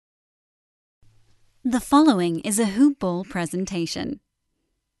The following is a Hoop Ball presentation.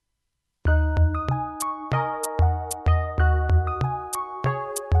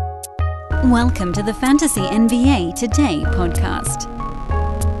 Welcome to the Fantasy NBA Today podcast.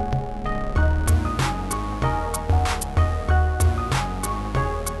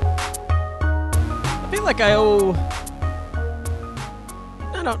 I feel like I owe...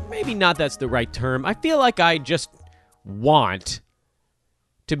 No, maybe not that's the right term. I feel like I just want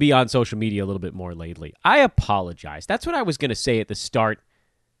to be on social media a little bit more lately. I apologize. That's what I was going to say at the start.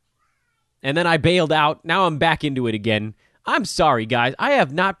 And then I bailed out. Now I'm back into it again. I'm sorry, guys. I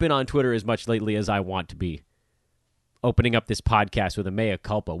have not been on Twitter as much lately as I want to be. Opening up this podcast with a mea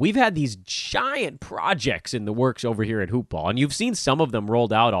culpa. We've had these giant projects in the works over here at Hoop Ball, and you've seen some of them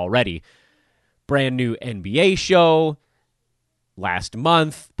rolled out already. Brand new NBA show last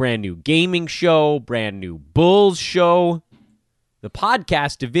month, brand new gaming show, brand new Bulls show. The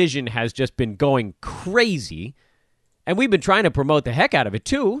podcast division has just been going crazy, and we've been trying to promote the heck out of it,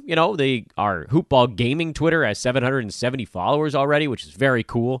 too. You know, our Hoop Ball Gaming Twitter has 770 followers already, which is very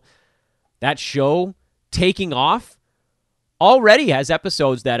cool. That show, taking off, already has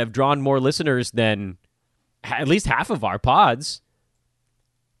episodes that have drawn more listeners than at least half of our pods.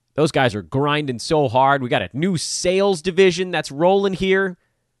 Those guys are grinding so hard. We got a new sales division that's rolling here.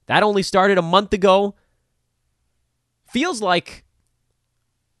 That only started a month ago. Feels like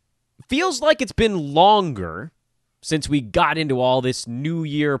it's been longer since we got into all this New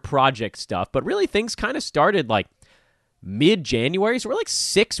Year project stuff, but really things kind of started like mid-January, so we're like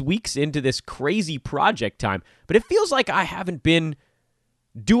 6 weeks into this crazy project time, but it feels like I haven't been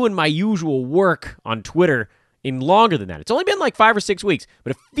doing my usual work on Twitter in longer than that. It's only been like 5 or 6 weeks,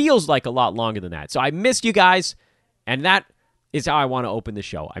 but it feels like a lot longer than that. So I miss you guys, and that is how I want to open the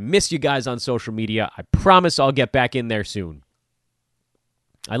show. I miss you guys on social media. I promise I'll get back in there soon.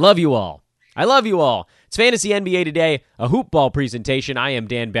 I love you all. I love you all. It's Fantasy NBA Today, a Hoop Ball presentation. I am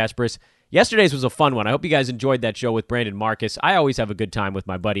Dan Besbris. Yesterday's was a fun one. I hope you guys enjoyed that show with Brandon Marcus. I always have a good time with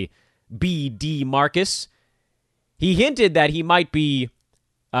my buddy BD Marcus. He hinted that he might be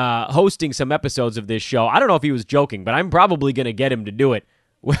hosting some episodes of this show. I don't know if he was joking, but I'm probably going to get him to do it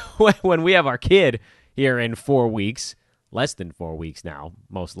when we have our kid here in 4 weeks. Less than 4 weeks now,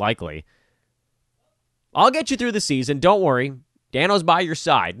 most likely. I'll get you through the season. Don't worry. Dano's by your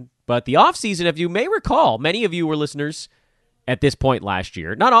side. But the offseason, if you may recall, many of you were listeners at this point last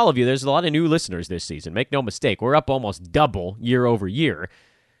year. Not all of you. There's a lot of new listeners this season. Make no mistake. We're up almost double year over year.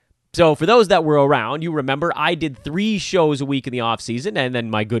 So for those that were around, you remember I did 3 shows a week in the offseason, and then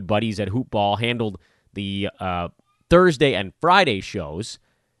my good buddies at Hoop Ball handled the Thursday and Friday shows.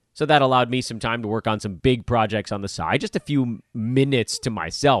 So that allowed me some time to work on some big projects on the side. Just a few minutes to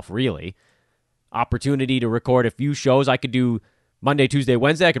myself, really. Opportunity to record a few shows. I could do Monday, Tuesday,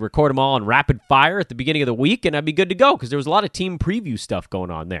 Wednesday. I could record them all on rapid fire at the beginning of the week, and I'd be good to go because there was a lot of team preview stuff going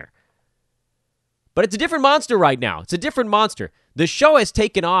on there. But it's a different monster right now. It's a different monster. The show has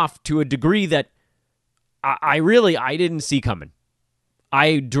taken off to a degree that I didn't see coming.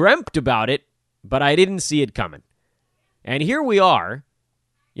 I dreamt about it, but I didn't see it coming. And here we are,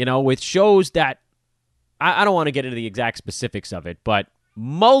 you know, with shows that, I don't want to get into the exact specifics of it, but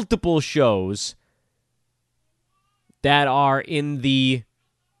multiple shows that are in the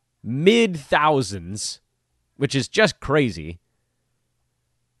mid-thousands, which is just crazy.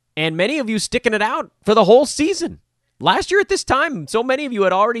 And many of you sticking it out for the whole season. Last year at this time, so many of you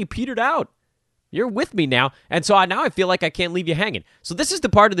had already petered out. You're with me now, and so now I feel like I can't leave you hanging. So this is the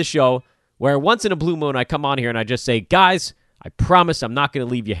part of the show where once in a blue moon I come on here and I just say, guys, I promise I'm not going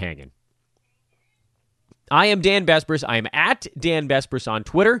to leave you hanging. I am Dan Besbris. I am at Dan Besbris on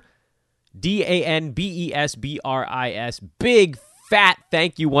Twitter. DANBESBRIS. Big, fat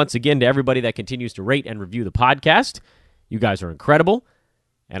thank you once again to everybody that continues to rate and review the podcast. You guys are incredible.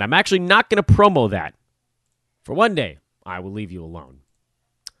 And I'm actually not going to promo that. For one day, I will leave you alone.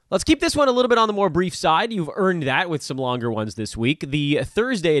 Let's keep this one a little bit on the more brief side. You've earned that with some longer ones this week. The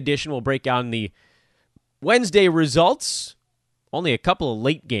Thursday edition will break down the Wednesday results. Only a couple of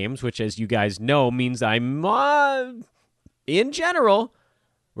late games, which, as you guys know, means I'm, in general,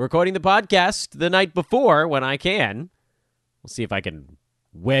 recording the podcast the night before when I can. We'll see if I can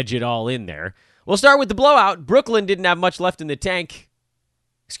wedge it all in there. We'll start with the blowout. Brooklyn didn't have much left in the tank.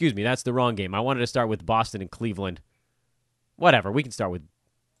 Excuse me, that's the wrong game. I wanted to start with Boston and Cleveland. Whatever, we can start with...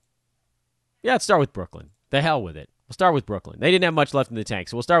 Yeah, let's start with Brooklyn. The hell with it. We'll start with Brooklyn. They didn't have much left in the tank,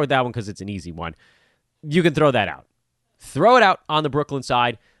 so we'll start with that one because it's an easy one. You can throw that out. Throw it out on the Brooklyn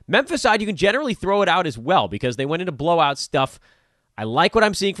side. Memphis side, you can generally throw it out as well because they went into blowout stuff I like what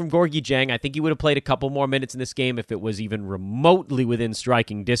I'm seeing from Gorgui Dieng. I think he would have played a couple more minutes in this game if it was even remotely within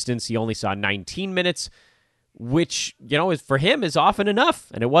striking distance. He only saw 19 minutes, which, for him is often enough,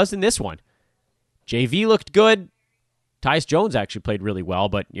 and it was in this one. JV looked good. Tyus Jones actually played really well,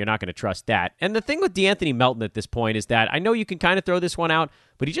 but you're not going to trust that. And the thing with DeAnthony Melton at this point is that I know you can kind of throw this one out,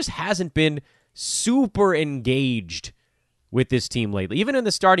 but he just hasn't been super engaged with this team lately. Even in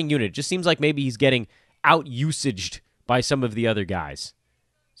the starting unit, it just seems like maybe he's getting out-usaged by some of the other guys.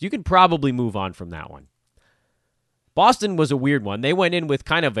 So you can probably move on from that one. Boston was a weird one. They went in with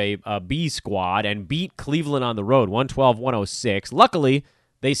kind of a B squad and beat Cleveland on the road, 112-106. Luckily,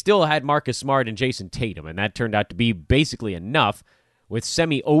 they still had Marcus Smart and Jason Tatum, and that turned out to be basically enough. With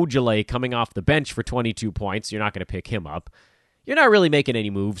Semi Ojeleye coming off the bench for 22 points, you're not going to pick him up. You're not really making any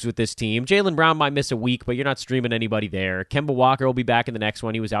moves with this team. Jaylen Brown might miss a week, but you're not streaming anybody there. Kemba Walker will be back in the next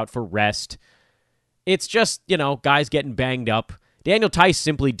one. He was out for rest. It's just, guys getting banged up. Daniel Theis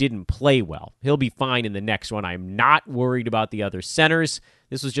simply didn't play well. He'll be fine in the next one. I'm not worried about the other centers.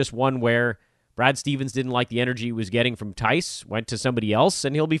 This was just one where Brad Stevens didn't like the energy he was getting from Theis, went to somebody else,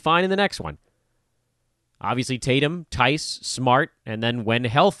 and he'll be fine in the next one. Obviously, Tatum, Theis, Smart, and then when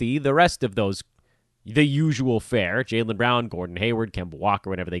healthy, the rest of those, the usual fare, Jaylen Brown, Gordon Hayward, Kemba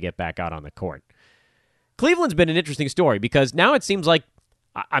Walker, whenever they get back out on the court. Cleveland's been an interesting story because now it seems like,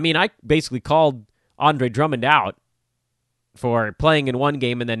 I basically called Andre Drummond out for playing in one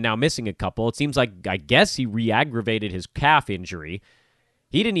game and then now missing a couple. It seems like, I guess he re-aggravated his calf injury.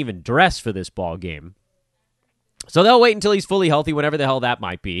 He didn't even dress for this ball game. So they'll wait until he's fully healthy, whatever the hell that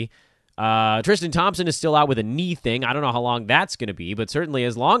might be. Tristan Thompson is still out with a knee thing. I don't know how long that's going to be, but certainly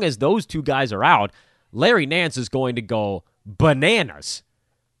as long as those two guys are out, Larry Nance is going to go bananas.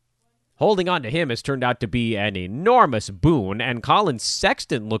 Holding on to him has turned out to be an enormous boon, and Colin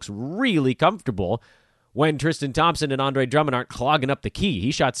Sexton looks really comfortable when Tristan Thompson and Andre Drummond aren't clogging up the key.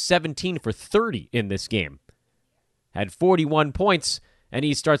 He shot 17 for 30 in this game. Had 41 points, and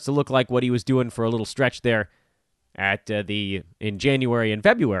he starts to look like what he was doing for a little stretch there in January and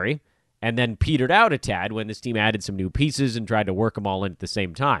February, and then petered out a tad when this team added some new pieces and tried to work them all in at the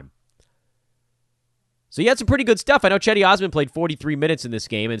same time. So he had some pretty good stuff. I know Cedi Osman played 43 minutes in this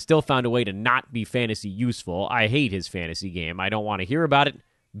game and still found a way to not be fantasy useful. I hate his fantasy game. I don't want to hear about it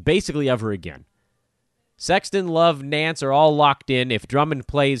basically ever again. Sexton, Love, Nance are all locked in. If Drummond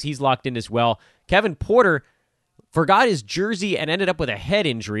plays, he's locked in as well. Kevin Porter forgot his jersey and ended up with a head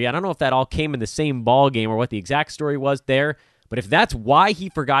injury. I don't know if that all came in the same ball game or what the exact story was there, but if that's why he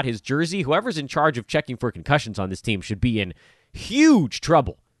forgot his jersey, whoever's in charge of checking for concussions on this team should be in huge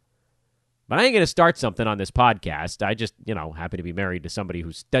trouble. But I ain't going to start something on this podcast. I just, happen to be married to somebody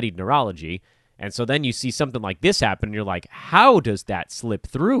who studied neurology, and so then you see something like this happen, and you're like, how does that slip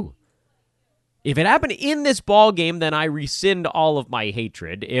through? If it happened in this ball game, then I rescind all of my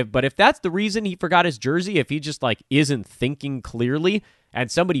hatred. But if that's the reason he forgot his jersey, if he just isn't thinking clearly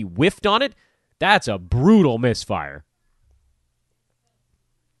and somebody whiffed on it, that's a brutal misfire.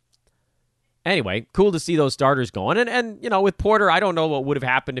 Anyway, cool to see those starters going. And with Porter, I don't know what would have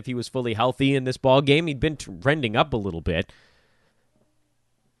happened if he was fully healthy in this ball game. He'd been trending up a little bit.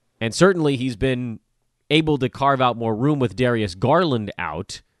 And certainly he's been able to carve out more room with Darius Garland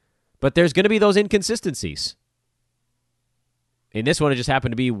out. But there's going to be those inconsistencies. In this one, it just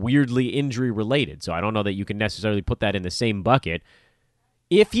happened to be weirdly injury-related, so I don't know that you can necessarily put that in the same bucket.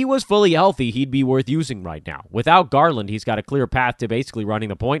 If he was fully healthy, he'd be worth using right now. Without Garland, he's got a clear path to basically running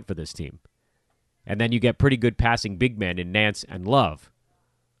the point for this team. And then you get pretty good passing big men in Nance and Love.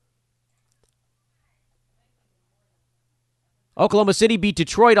 Oklahoma City beat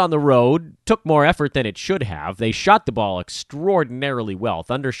Detroit on the road, took more effort than it should have. They shot the ball extraordinarily well.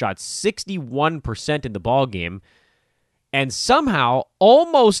 Thunder shot 61% in the ball game and somehow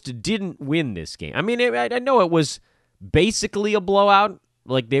almost didn't win this game. I know it was basically a blowout.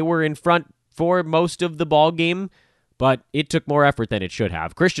 They were in front for most of the ball game, but it took more effort than it should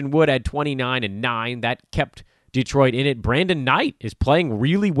have. Christian Wood had 29 and 9. That kept Detroit in it. Brandon Knight is playing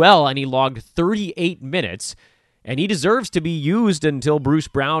really well, and he logged 38 minutes. And he deserves to be used until Bruce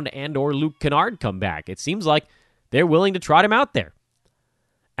Brown and or Luke Kennard come back. It seems like they're willing to trot him out there.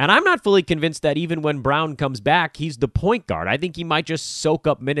 And I'm not fully convinced that even when Brown comes back, he's the point guard. I think he might just soak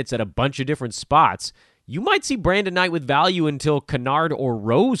up minutes at a bunch of different spots. You might see Brandon Knight with value until Kennard or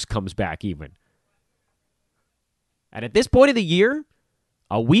Rose comes back even. And at this point of the year,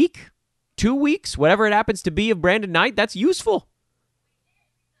 a week, 2 weeks, whatever it happens to be of Brandon Knight, that's useful.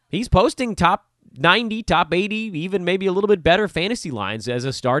 He's posting top 90, top 80, even maybe a little bit better fantasy lines as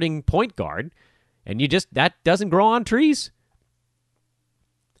a starting point guard. And that doesn't grow on trees.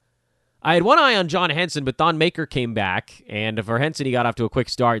 I had one eye on John Henson, but Thon Maker came back, and for Henson, he got off to a quick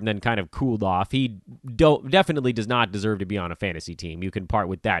start and then kind of cooled off. He definitely does not deserve to be on a fantasy team. You can part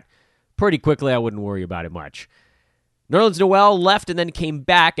with that pretty quickly. I wouldn't worry about it much. Nerlens Noel left and then came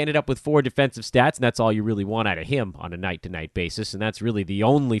back, ended up with 4 defensive stats, and that's all you really want out of him on a night-to-night basis, and that's really the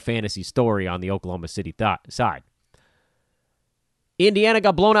only fantasy story on the Oklahoma City side. Indiana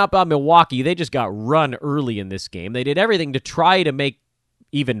got blown out by Milwaukee. They just got run early in this game. They did everything to try to make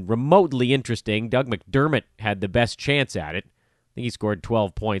even remotely interesting. Doug McDermott had the best chance at it. I think he scored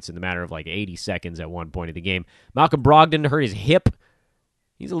 12 points in the matter of like 80 seconds at one point of the game. Malcolm Brogdon hurt his hip.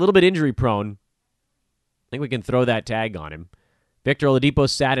 He's a little bit injury prone. I think we can throw that tag on him. Victor Oladipo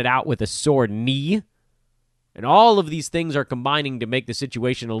sat it out with a sore knee. And all of these things are combining to make the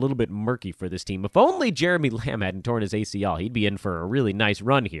situation a little bit murky for this team. If only Jeremy Lamb hadn't torn his ACL, he'd be in for a really nice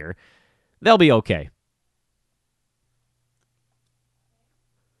run here. They'll be okay.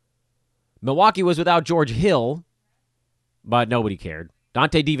 Milwaukee was without George Hill, but nobody cared.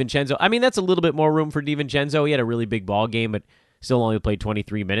 Dante DiVincenzo, I mean, that's a little bit more room for DiVincenzo. He had a really big ball game, but still only played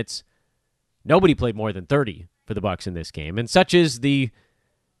 23 minutes. Nobody played more than 30 for the Bucks in this game, and such is the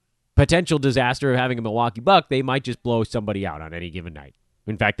potential disaster of having a Milwaukee Buck, they might just blow somebody out on any given night.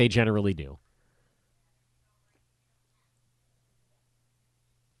 In fact, they generally do.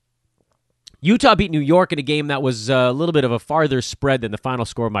 Utah beat New York in a game that was a little bit of a farther spread than the final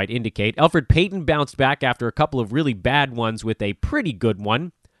score might indicate. Elfrid Payton bounced back after a couple of really bad ones with a pretty good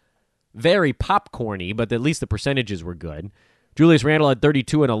one. Very popcorny, but at least the percentages were good. Julius Randle had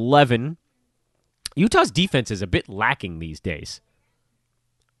 32 and 11. Utah's defense is a bit lacking these days.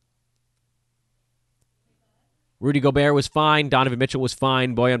 Rudy Gobert was fine. Donovan Mitchell was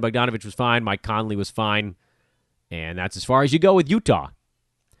fine. Bojan Bogdanovic was fine. Mike Conley was fine. And that's as far as you go with Utah.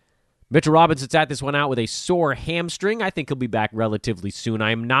 Mitchell Robinson sat this one out with a sore hamstring. I think he'll be back relatively soon.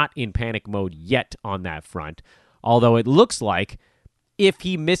 I am not in panic mode yet on that front. Although it looks like if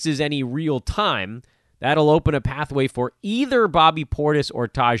he misses any real time, that'll open a pathway for either Bobby Portis or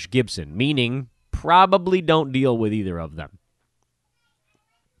Taj Gibson, meaning probably don't deal with either of them.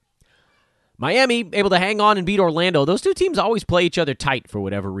 Miami able to hang on and beat Orlando. Those two teams always play each other tight for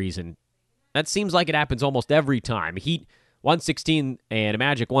whatever reason. That seems like it happens almost every time. Heat 116 and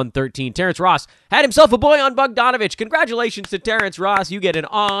Magic 113. Terrence Ross had himself a Bojan Bogdanovic. Congratulations to Terrence Ross. You get an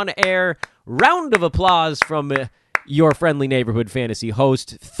on-air round of applause from your friendly neighborhood fantasy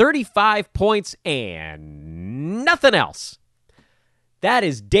host. 35 points and nothing else. That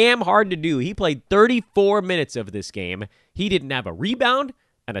is damn hard to do. He played 34 minutes of this game. He didn't have a rebound,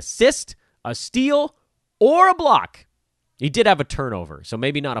 an assist, a steal, or a block. He did have a turnover, so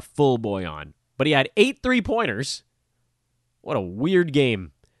maybe not a full Bojan. But he had 8 3-pointers. What a weird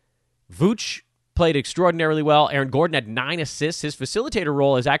game. Vooch played extraordinarily well. Aaron Gordon had 9 assists. His facilitator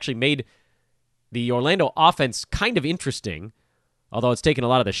role has actually made the Orlando offense kind of interesting, although it's taken a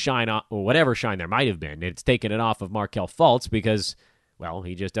lot of the shine off, or whatever shine there might have been. It's taken it off of Markelle Fultz because, well,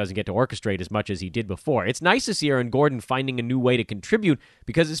 he just doesn't get to orchestrate as much as he did before. It's nice to see Aaron Gordon finding a new way to contribute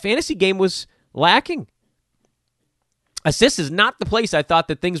because his fantasy game was lacking. Assists is not the place I thought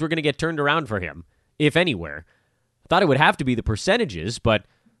that things were going to get turned around for him, if anywhere. Thought it would have to be the percentages, but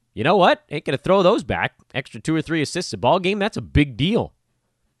you know what? Ain't going to throw those back. Extra 2 or 3 assists a ball game, that's a big deal.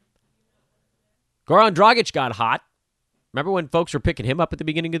 Goran Dragic got hot. Remember when folks were picking him up at the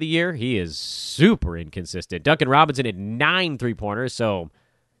beginning of the year? He is super inconsistent. Duncan Robinson had 9 3-pointers, so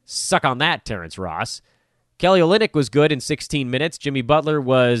suck on that, Terrence Ross. Kelly Olynyk was good in 16 minutes. Jimmy Butler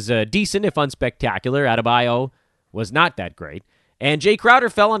was decent, if unspectacular. Adebayo was not that great. And Jay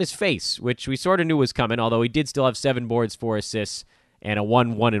Crowder fell on his face, which we sort of knew was coming, although he did still have 7 boards, 4 assists, and a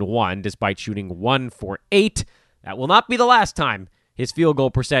 1-1-1, despite shooting 1 for 8. That will not be the last time his field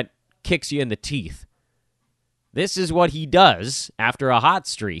goal percent kicks you in the teeth. This is what he does after a hot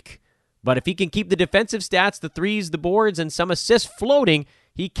streak. But if he can keep the defensive stats, the threes, the boards, and some assists floating,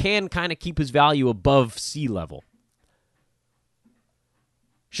 he can kind of keep his value above sea level.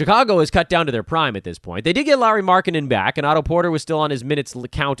 Chicago is cut down to their prime at this point. They did get Lauri Markkanen back, and Otto Porter was still on his minutes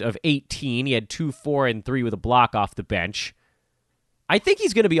count of 18. He had 2, 4, and 3 with a block off the bench. I think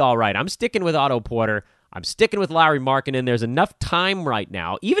he's going to be all right. I'm sticking with Otto Porter. I'm sticking with Lauri Markkanen. There's enough time right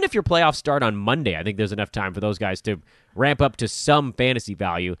now. Even if your playoffs start on Monday, I think there's enough time for those guys to ramp up to some fantasy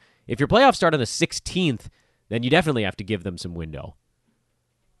value. If your playoffs start on the 16th, then you definitely have to give them some window.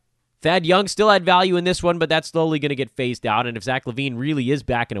 Thad Young still had value in this one, but that's slowly going to get phased out. And if Zach LaVine really is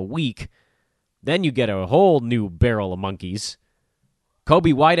back in a week, then you get a whole new barrel of monkeys.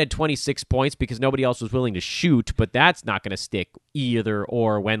 Kobe White had 26 points because nobody else was willing to shoot, but that's not going to stick either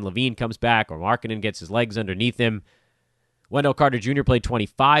or when LaVine comes back or Markkanen gets his legs underneath him. Wendell Carter Jr. played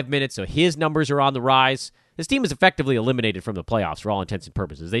 25 minutes, so his numbers are on the rise. This team is effectively eliminated from the playoffs for all intents and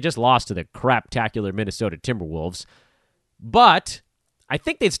purposes. They just lost to the craptacular Minnesota Timberwolves. But I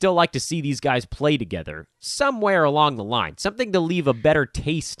think they'd still like to see these guys play together somewhere along the line. Something to leave a better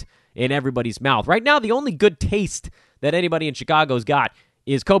taste in everybody's mouth. Right now, the only good taste that anybody in Chicago's got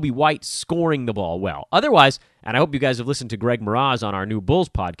is Kobe White scoring the ball well. Otherwise, and I hope you guys have listened to Greg Mraz on our new Bulls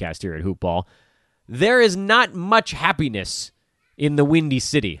podcast here at Hoop Ball, there is not much happiness in the Windy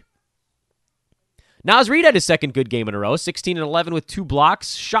City. Naz Reid had his second good game in a row, 16 and 11 with 2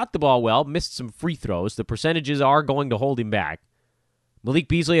 blocks, shot the ball well, missed some free throws. The percentages are going to hold him back. Malik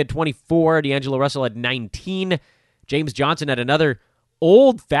Beasley had 24, D'Angelo Russell had 19. James Johnson had another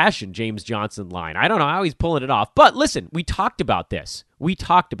old-fashioned James Johnson line. I don't know how he's pulling it off. But listen, we talked about this.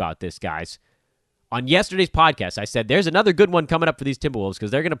 Guys. On yesterday's podcast, I said there's another good one coming up for these Timberwolves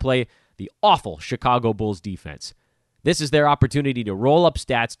because they're going to play the awful Chicago Bulls defense. This is their opportunity to roll up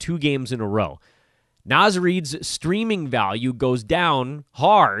stats 2 games in a row. Naz Reid's streaming value goes down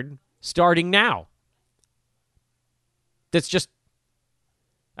hard starting now. That's just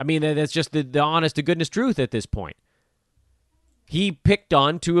the honest to goodness truth at this point. He picked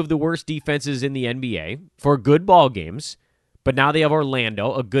on 2 of the worst defenses in the NBA for good ball games, but now they have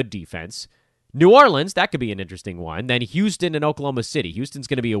Orlando, a good defense. New Orleans, that could be an interesting one. Then Houston and Oklahoma City. Houston's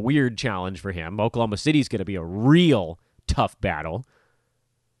going to be a weird challenge for him. Oklahoma City's going to be a real tough battle.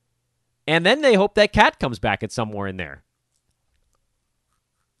 And then they hope that Cat comes back at somewhere in there.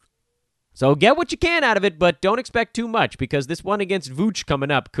 So get what you can out of it, but don't expect too much because this one against Vooch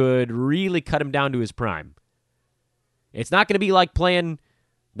coming up could really cut him down to his prime. It's not going to be like playing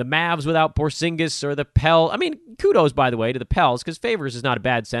the Mavs without Porzingis or the Pels. I mean, kudos, by the way, to the Pels because Favors is not a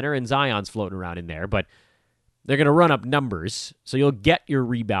bad center and Zion's floating around in there, but they're going to run up numbers, so you'll get your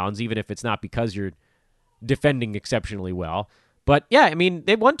rebounds even if it's not because you're defending exceptionally well. But, yeah, I mean,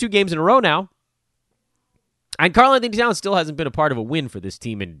 they've won 2 games in a row now. And Karl-Anthony Towns still hasn't been a part of a win for this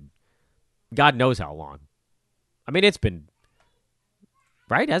team in God knows how long. I mean, it's been,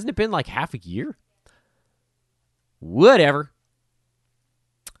 right? Hasn't it been like half a year? Whatever.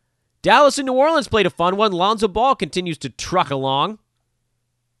 Dallas and New Orleans played a fun one. Lonzo Ball continues to truck along.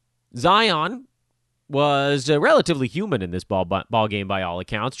 Zion was relatively human in this ball game by all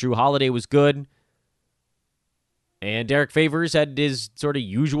accounts. Drew Holiday was good. And Derek Favors had his sort of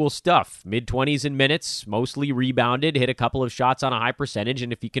usual stuff. Mid-20s in minutes, mostly rebounded, hit a couple of shots on a high percentage,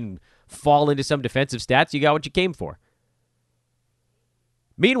 and if you can fall into some defensive stats, you got what you came for.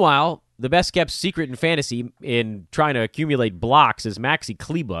 Meanwhile, the best-kept secret in fantasy in trying to accumulate blocks is Maxi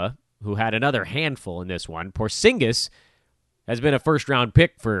Kleber, who had another handful in this one. Porzingis has been a first-round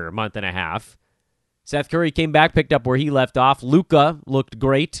pick for a month and a half. Seth Curry came back, picked up where he left off. Luka looked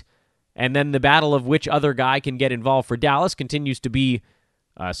great. And then the battle of which other guy can get involved for Dallas continues to be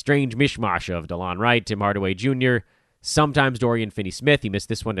a strange mishmash of DeLon Wright, Tim Hardaway Jr., sometimes Dorian Finney-Smith. He missed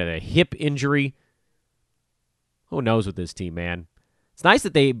this one to a hip injury. Who knows with this team, man? It's nice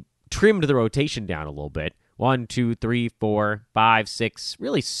that they trimmed the rotation down a little bit. 1, 2, 3, 4, 5, 6,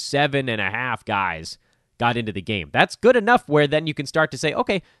 really 7.5 guys got into the game. That's good enough where then you can start to say,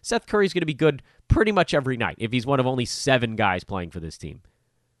 okay, Seth Curry's going to be good pretty much every night if he's one of only 7 guys playing for this team.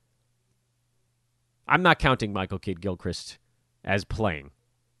 I'm not counting Michael Kidd-Gilchrist as playing.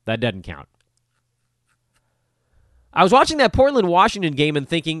 That doesn't count. I was watching that Portland-Washington game and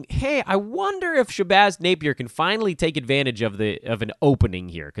thinking, hey, I wonder if Shabazz Napier can finally take advantage of an opening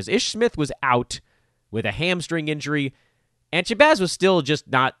here. Because Ish Smith was out with a hamstring injury, and Shabazz was still just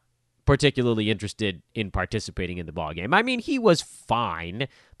not particularly interested in participating in the ballgame. I mean, he was fine,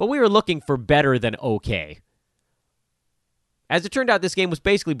 but we were looking for better than okay. As it turned out, this game was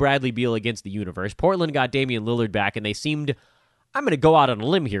basically Bradley Beal against the universe. Portland got Damian Lillard back, and they seemed, I'm going to go out on a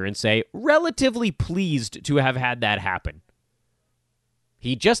limb here and say, relatively pleased to have had that happen.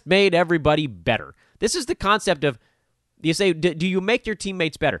 He just made everybody better. This is the concept of, you say, do you make your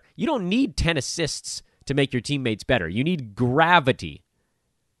teammates better? You don't need 10 assists to make your teammates better. You need gravity.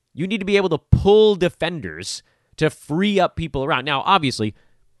 You need to be able to pull defenders to free up people around. Now, obviously,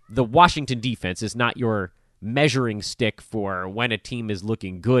 the Washington defense is not your measuring stick for when a team is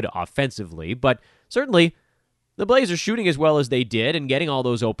looking good offensively, but certainly the Blazers shooting as well as they did and getting all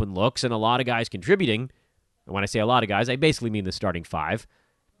those open looks and a lot of guys contributing, and when I say a lot of guys, I basically mean the starting 5,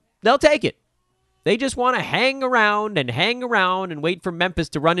 they'll take it. They just want to hang around and wait for Memphis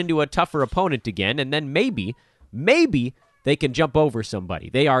to run into a tougher opponent again, and then maybe they can jump over somebody.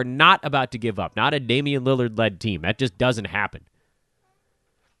 They are not about to give up. Not a Damian Lillard-led team. That just doesn't happen.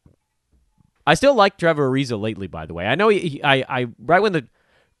 I still like Trevor Ariza lately, by the way. I know I right when the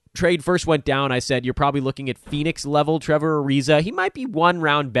trade first went down, I said, you're probably looking at Phoenix level Trevor Ariza. He might be one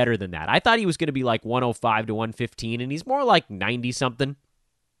round better than that. I thought he was going to be like 105 to 115, and he's more like 90-something.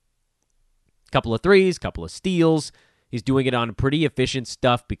 Couple of threes, couple of steals. He's doing it on pretty efficient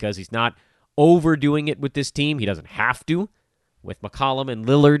stuff because he's not overdoing it with this team. He doesn't have to. With McCollum and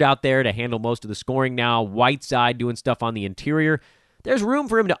Lillard out there to handle most of the scoring now, Whiteside doing stuff on the interior, there's room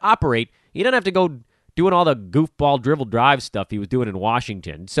for him to operate. He doesn't have to go doing all the goofball dribble drive stuff he was doing in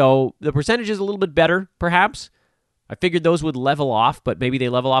Washington. So the percentage is a little bit better, perhaps. I figured those would level off, but maybe they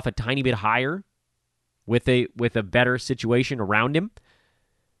level off a tiny bit higher with a better situation around him.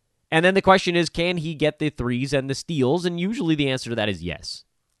 And then the question is, can he get the threes and the steals? And usually the answer to that is yes.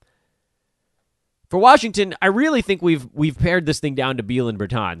 For Washington, I really think we've pared this thing down to Beal and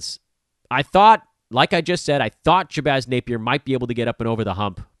Bertans. I thought, like I just said, I thought Shabazz Napier might be able to get up and over the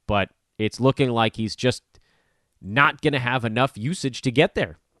hump, but it's looking like he's just not going to have enough usage to get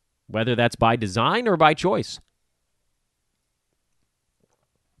there, whether that's by design or by choice.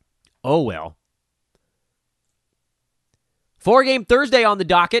 Oh well. 4-game Thursday on the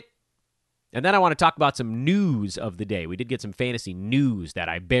docket. And then I want to talk about some news of the day. We did get some fantasy news that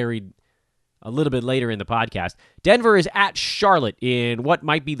I buried a little bit later in the podcast. Denver is at Charlotte in what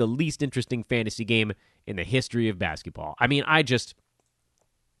might be the least interesting fantasy game in the history of basketball. I mean, I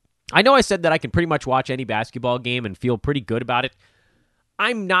know I said that I can pretty much watch any basketball game and feel pretty good about it.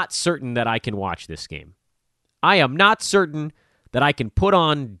 I'm not certain that I can watch this game. I am not certain that I can put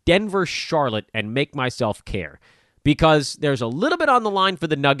on Denver-Charlotte and make myself care because there's a little bit on the line for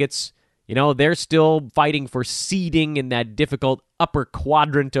the Nuggets. You know, they're still fighting for seeding in that difficult upper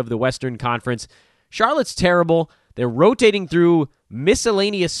quadrant of the Western Conference. Charlotte's terrible. They're rotating through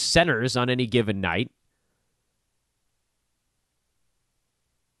miscellaneous centers on any given night.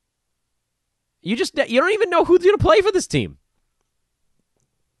 You don't even know who's going to play for this team.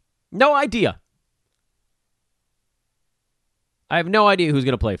 No idea. I have no idea who's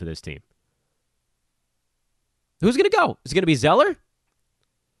going to play for this team. Who's going to go? Is it going to be Zeller?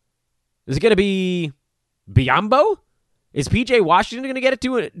 Is it going to be Biyombo? Is PJ Washington going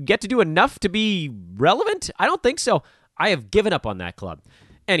to get to do enough to be relevant? I don't think so. I have given up on that club.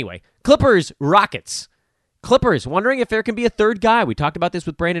 Anyway, Clippers, Rockets. Clippers, wondering if there can be a third guy. We talked about this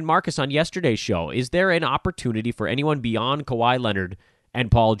with Brandon Marcus on yesterday's show. Is there an opportunity for anyone beyond Kawhi Leonard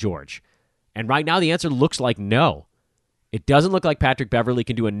and Paul George? And right now the answer looks like no. It doesn't look like Patrick Beverley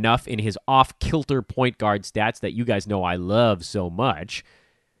can do enough in his off-kilter point guard stats that you guys know I love so much.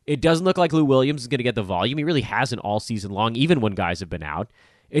 It doesn't look like Lou Williams is going to get the volume. He really hasn't all season long, even when guys have been out.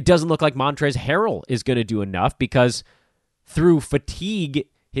 It doesn't look like Montrezl Harrell is going to do enough because through fatigue,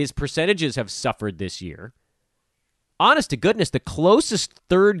 his percentages have suffered this year. Honest to goodness, the closest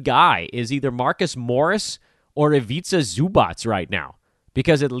third guy is either Marcus Morris or Ivica Zubac right now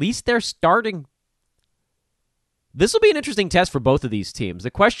because at least they're starting. This will be an interesting test for both of these teams.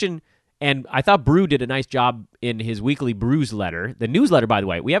 The question, and I thought Brew did a nice job in his weekly Brews letter. The newsletter, by the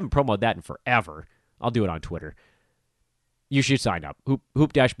way, we haven't promoted that in forever. I'll do it on Twitter. You should sign up.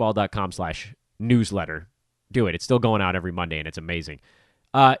 hoop-ball.com/newsletter. Do it. It's still going out every Monday, and it's amazing.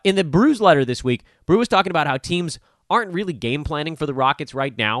 In the Brews letter this week, Brew was talking about how teams aren't really game planning for the Rockets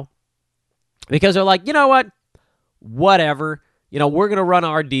right now because they're like, you know what? Whatever. You know, we're going to run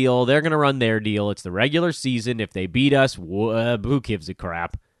our deal. They're going to run their deal. It's the regular season. If they beat us, who gives a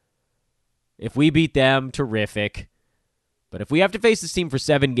crap? If we beat them, terrific. But if we have to face this team for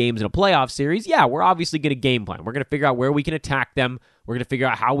 7 games in a playoff series, yeah, we're obviously going to game plan. We're going to figure out where we can attack them. We're going to figure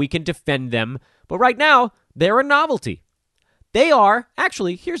out how we can defend them. But right now, they're a novelty. They are,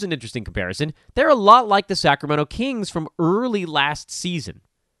 actually, here's an interesting comparison. They're a lot like the Sacramento Kings from early last season.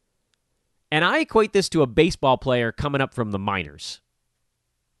 And I equate this to a baseball player coming up from the minors.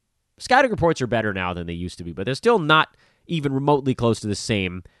 Scouting reports are better now than they used to be, but they're still not even remotely close to the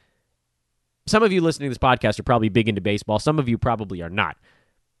same. Some of you listening to this podcast are probably big into baseball. Some of you probably are not.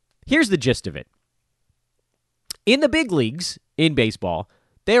 Here's the gist of it. In the big leagues, in baseball,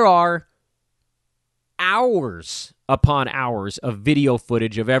 there are hours upon hours of video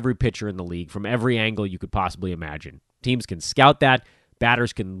footage of every pitcher in the league from every angle you could possibly imagine. Teams can scout that.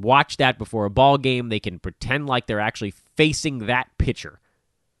 Batters can watch that before a ball game. They can pretend like they're actually facing that pitcher.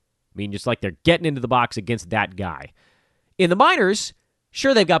 I mean, just like they're getting into the box against that guy. In the minors,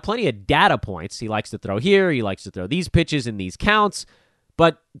 sure, they've got plenty of data points. He likes to throw here. He likes to throw these pitches in these counts.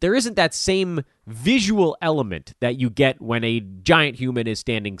 But there isn't that same visual element that you get when a giant human is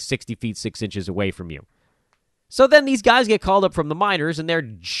standing 60 feet, 6 inches away from you. So then these guys get called up from the minors, and they're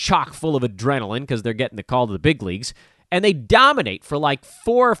chock full of adrenaline because they're getting the call to the big leagues. And they dominate for like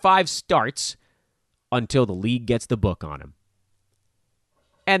 4 or 5 starts until the league gets the book on them.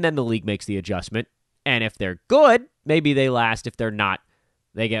 and then the league makes the adjustment. And if they're good, maybe they last. If they're not,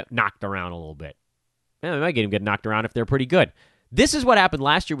 they get knocked around a little bit. They might even get knocked around if they're pretty good. This is what happened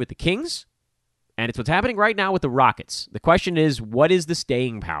last year with the Kings, and it's what's happening right now with the Rockets. The question is, what is the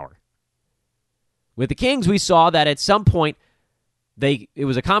staying power? With the Kings, we saw that at some point, it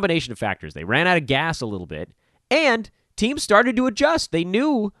was a combination of factors. They ran out of gas a little bit, and teams started to adjust. They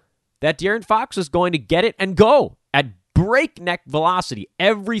knew that De'Aaron Fox was going to get it and go at breakneck velocity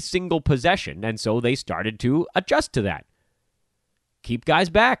every single possession, and so they started to adjust to that. Keep guys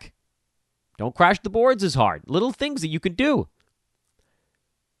back. Don't crash the boards as hard. Little things that you can do.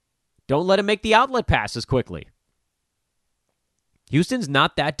 Don't let him make the outlet pass as quickly. Houston's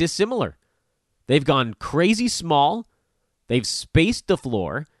not that dissimilar. They've gone crazy small. They've spaced the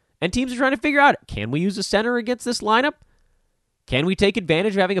floor. And teams are trying to figure out, can we use a center against this lineup? Can we take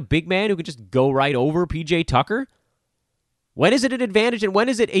advantage of having a big man who can just go right over PJ Tucker? When is it an advantage and when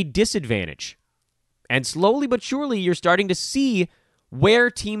is it a disadvantage? And slowly but surely, you're starting to see where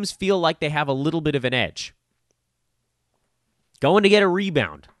teams feel like they have a little bit of an edge. Going to get a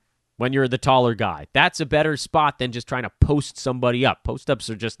rebound when you're the taller guy. That's a better spot than just trying to post somebody up. Post-ups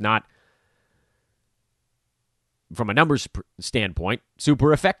are just not, from a numbers standpoint,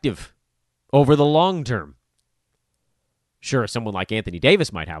 super effective over the long term. Sure, someone like Anthony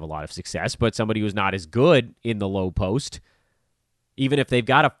Davis might have a lot of success, but somebody who's not as good in the low post, even if they've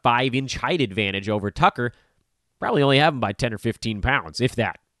got a 5-inch height advantage over Tucker, probably only have him by 10 or 15 pounds, if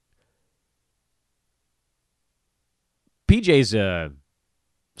that. PJ's a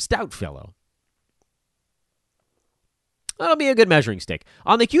stout fellow. That'll be a good measuring stick.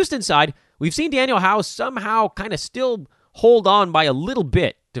 On the Houston side, we've seen Daniel House somehow kind of still hold on by a little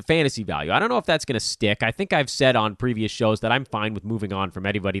bit to fantasy value. I don't know if that's going to stick. I think I've said on previous shows that I'm fine with moving on from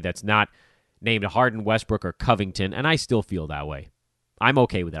anybody that's not named Harden, Westbrook, or Covington, and I still feel that way. I'm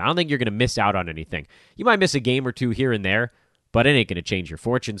okay with it. I don't think you're going to miss out on anything. You might miss a game or two here and there, but it ain't going to change your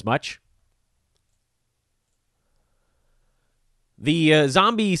fortunes much. The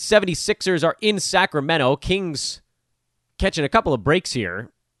zombie 76ers are in Sacramento. Kings catching a couple of breaks here.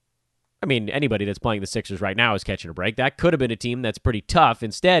 I mean, anybody that's playing the Sixers right now is catching a break. That could have been a team that's pretty tough.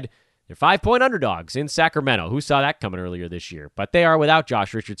 Instead, they're 5-point underdogs in Sacramento. Who saw that coming earlier this year? But they are without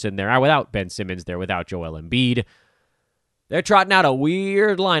Josh Richardson. They're without Ben Simmons. They're without Joel Embiid. They're trotting out a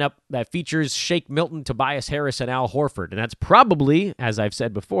weird lineup that features Shake Milton, Tobias Harris, and Al Horford. And that's probably, as I've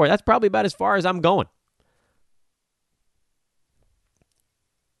said before, that's probably about as far as I'm going.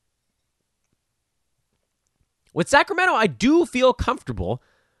 With Sacramento, I do feel comfortable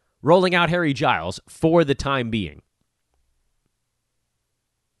rolling out Harry Giles for the time being.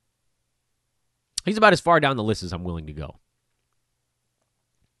 He's about as far down the list as I'm willing to go.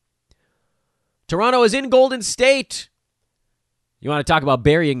 Toronto is in Golden State. You want to talk about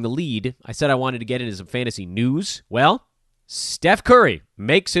burying the lead? I said I wanted to get into some fantasy news. Well, Steph Curry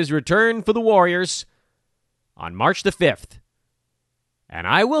makes his return for the Warriors on March the 5th. And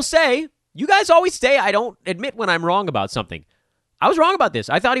I will say, you guys always say I don't admit when I'm wrong about something. I was wrong about this.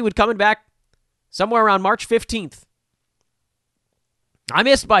 I thought he would come back somewhere around March 15th. I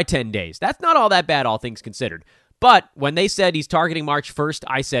missed by 10 days. That's not all that bad, all things considered. But when they said he's targeting March 1st,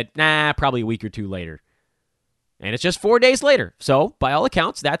 I said, nah, probably a week or two later. And it's just 4 days later. So, by all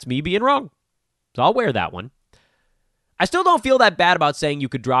accounts, that's me being wrong. So I'll wear that one. I still don't feel that bad about saying you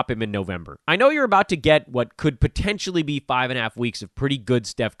could drop him in November. I know you're about to get what could potentially be 5.5 weeks of pretty good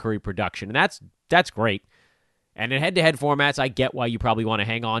Steph Curry production, and that's great. And in head-to-head formats, I get why you probably want to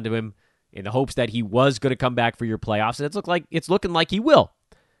hang on to him in the hopes that he was going to come back for your playoffs, and it's looking like he will.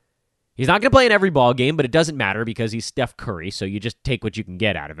 He's not going to play in every ball game, but it doesn't matter because he's Steph Curry, so you just take what you can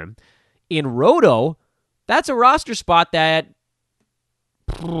get out of him. In Roto, that's a roster spot that,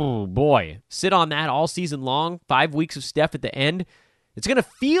 oh boy, sit on that all season long, 5 weeks of Steph at the end. It's going to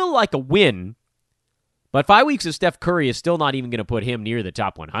feel like a win, but 5 weeks of Steph Curry is still not even going to put him near the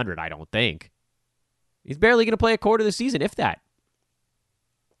top 100, I don't think. He's barely going to play a quarter of the season, if that.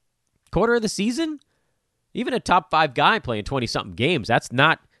 Quarter of the season? Even a top 5 guy playing 20-something games, that's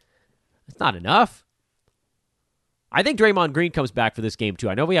not enough. I think Draymond Green comes back for this game, too.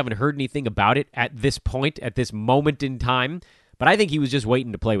 I know we haven't heard anything about it at this point, at this moment in time, but I think he was just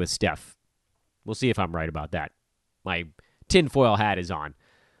waiting to play with Steph. We'll see if I'm right about that. My tinfoil hat is on.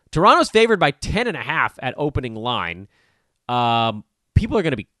 Toronto's favored by 10.5 at opening line. People are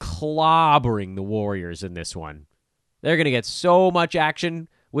going to be clobbering the Warriors in this one. They're going to get so much action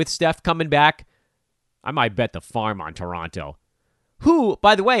with Steph coming back. I might bet the farm on Toronto. Who,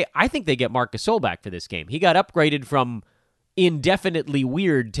 by the way, I think they get Marc Gasol back for this game. He got upgraded from indefinitely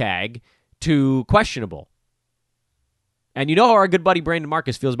weird tag to questionable. And you know how our good buddy Brandon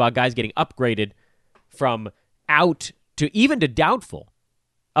Marcus feels about guys getting upgraded from out to even to doubtful.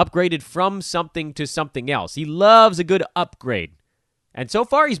 Upgraded from something to something else. He loves a good upgrade. And so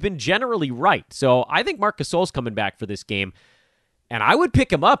far, he's been generally right. So I think Marc Gasol's coming back for this game. And I would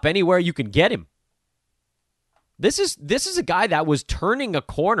pick him up anywhere you can get him. This is a guy that was turning a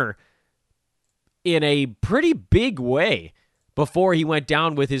corner in a pretty big way before he went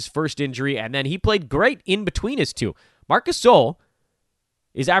down with his first injury, and then he played great in between his two. Marc Gasol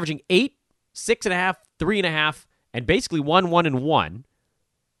is averaging 8, 6.5, 3.5, and basically 1-1-1.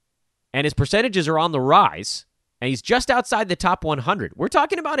 And his percentages are on the rise, and he's just outside the top 100. We're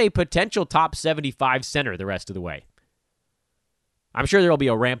talking about a potential top 75 center the rest of the way. I'm sure there will be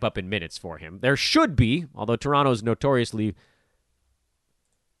a ramp up in minutes for him. There should be, although Toronto's notoriously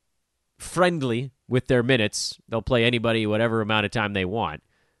friendly with their minutes. They'll play anybody whatever amount of time they want.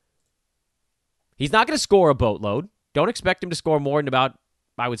 He's not going to score a boatload. Don't expect him to score more than about,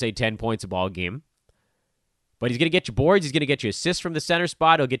 I would say, 10 points a ball game. But he's going to get you boards. He's going to get you assists from the center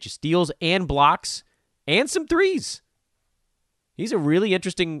spot. He'll get you steals and blocks and some threes. He's a really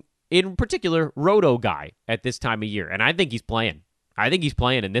interesting, in particular, roto guy at this time of year. And I think he's playing. I think he's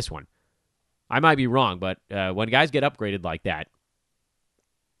playing in this one. I might be wrong, but when guys get upgraded like that,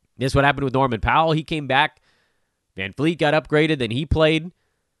 this is what happened with Norman Powell. He came back. Van Vliet got upgraded, then he played.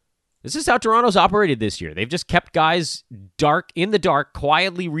 This is how Toronto's operated this year. They've just kept guys in the dark,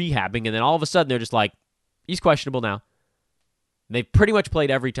 quietly rehabbing, and then all of a sudden they're just like, he's questionable now. And they've pretty much played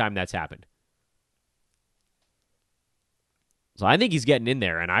every time that's happened. So I think he's getting in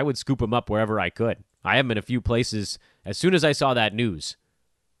there, and I would scoop him up wherever I could. I have him in a few places. As soon as I saw that news,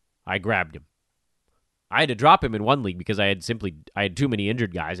 I grabbed him. I had to drop him in one league because I had too many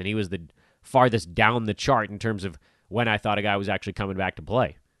injured guys, and he was the farthest down the chart in terms of when I thought a guy was actually coming back to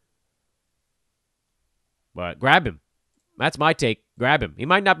play. But grab him. That's my take. Grab him. He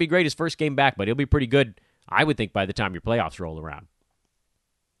might not be great his first game back, but he'll be pretty good, I would think, by the time your playoffs roll around.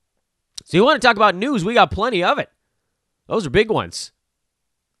 So you want to talk about news? We got plenty of it. Those are big ones.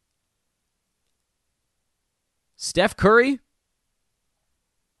 Steph Curry,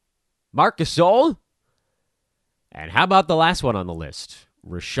 Marc Gasol, and how about the last one on the list?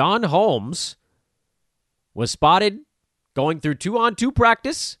 Richaun Holmes was spotted going through 2-on-2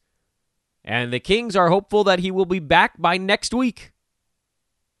 practice, and the Kings are hopeful that he will be back by next week.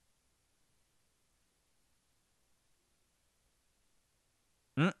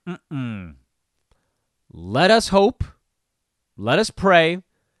 Let us hope. Let us pray.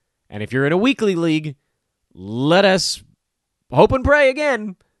 And if you're in a weekly league, let us hope and pray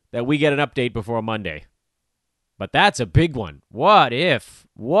again that we get an update before Monday. But that's a big one. What if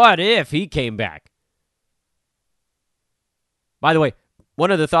he came back? By the way,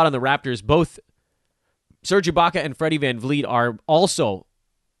 one other thought on the Raptors, both Serge Ibaka and Freddie Van Vliet are also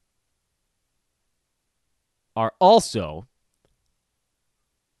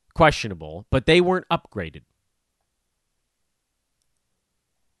questionable, but they weren't upgraded.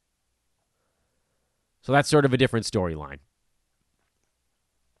 So that's sort of a different storyline.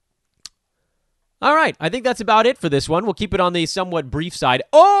 All right, I think that's about it for this one. We'll keep it on the somewhat brief side.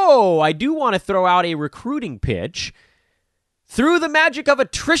 Oh, I do want to throw out a recruiting pitch. Through the magic of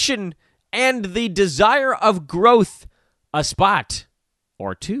attrition and the desire of growth, a spot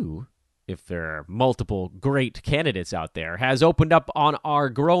or two, if there are multiple great candidates out there, has opened up on our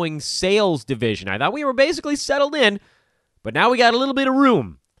growing sales division. I thought we were basically settled in, but now we got a little bit of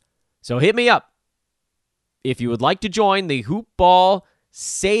room. So hit me up if you would like to join the Hoop Ball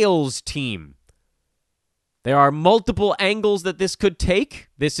sales team. There are multiple angles that this could take.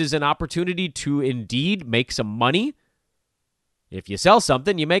 This is an opportunity to indeed make some money. If you sell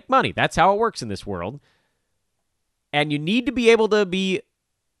something, you make money. That's how it works in this world. And you need to be able to be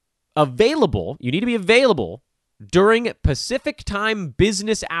available. You need to be available during Pacific time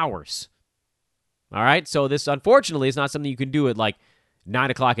business hours. All right? So this, unfortunately, is not something you can do at like 9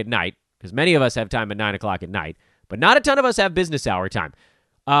 o'clock at night, because many of us have time at 9 o'clock at night, but not a ton of us have business hour time.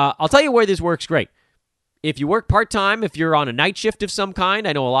 I'll tell you where this works great. If you work part-time, if you're on a night shift of some kind,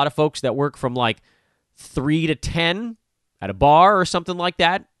 I know a lot of folks that work from like 3 to 10 at a bar or something like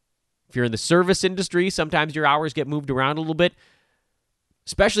that. If you're in the service industry, sometimes your hours get moved around a little bit,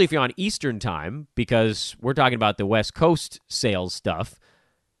 especially if you're on Eastern time, because we're talking about the West Coast sales stuff,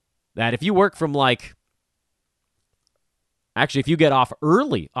 that if you work from like, actually, if you get off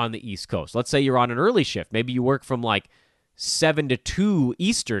early on the East Coast, let's say you're on an early shift, maybe you work from like 7 to 2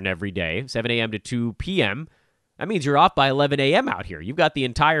 Eastern every day, 7 a.m. to 2 p.m., that means you're off by 11 a.m. out here. You've got the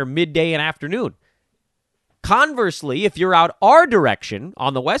entire midday and afternoon. Conversely, if you're out our direction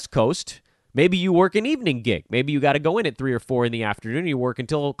on the West Coast, Maybe you work an evening gig. Maybe you got to go in at 3 or 4 in the afternoon and you work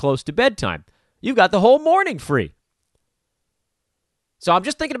until close to bedtime. You've got the whole morning free. So I'm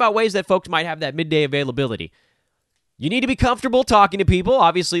just thinking about ways that folks might have that midday availability. You need to be comfortable talking to people.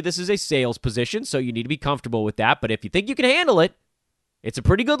 Obviously, this is a sales position, so you need to be comfortable with that. But if you think you can handle it, it's a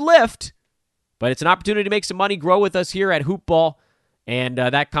pretty good lift. But it's an opportunity to make some money, grow with us here at Hoopball, and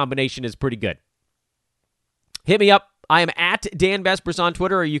that combination is pretty good. Hit me up. I am at Dan Vespers on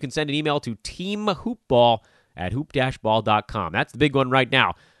Twitter, or you can send an email to teamhoopball@hoop-ball.com. That's the big one right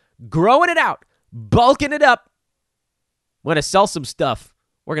now. Growing it out, bulking it up. I'm going to sell some stuff.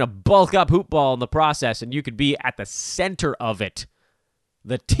 We're going to bulk up Hoopball in the process, and you could be at the center of it,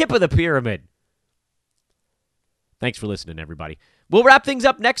 the tip of the pyramid. Thanks for listening, everybody. We'll wrap things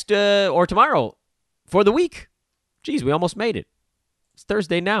up next or tomorrow for the week. Geez, we almost made it. It's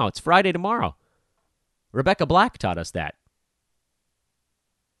Thursday now. It's Friday tomorrow. Rebecca Black taught us that.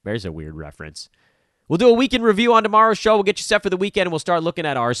 There's a weird reference. We'll do a weekend review on tomorrow's show. We'll get you set for the weekend, and we'll start looking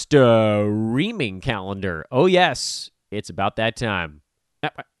at our streaming calendar. Oh, yes. It's about that time.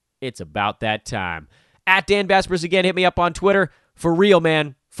 It's about that time. At Dan Vespers again. Hit me up on Twitter. For real,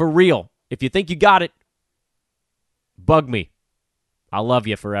 man. For real. If you think you got it, bug me. I'll love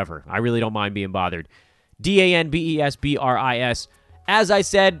you forever. I really don't mind being bothered. DANBESBRIS. As I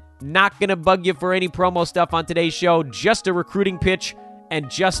said, not going to bug you for any promo stuff on today's show. Just a recruiting pitch and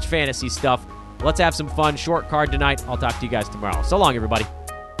just fantasy stuff. Let's have some fun. Short card tonight. I'll talk to you guys tomorrow. So long, everybody.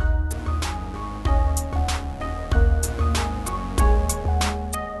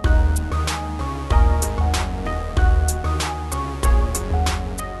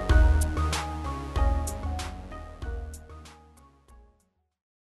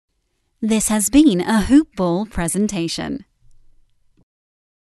 This has been a Hoop Ball presentation.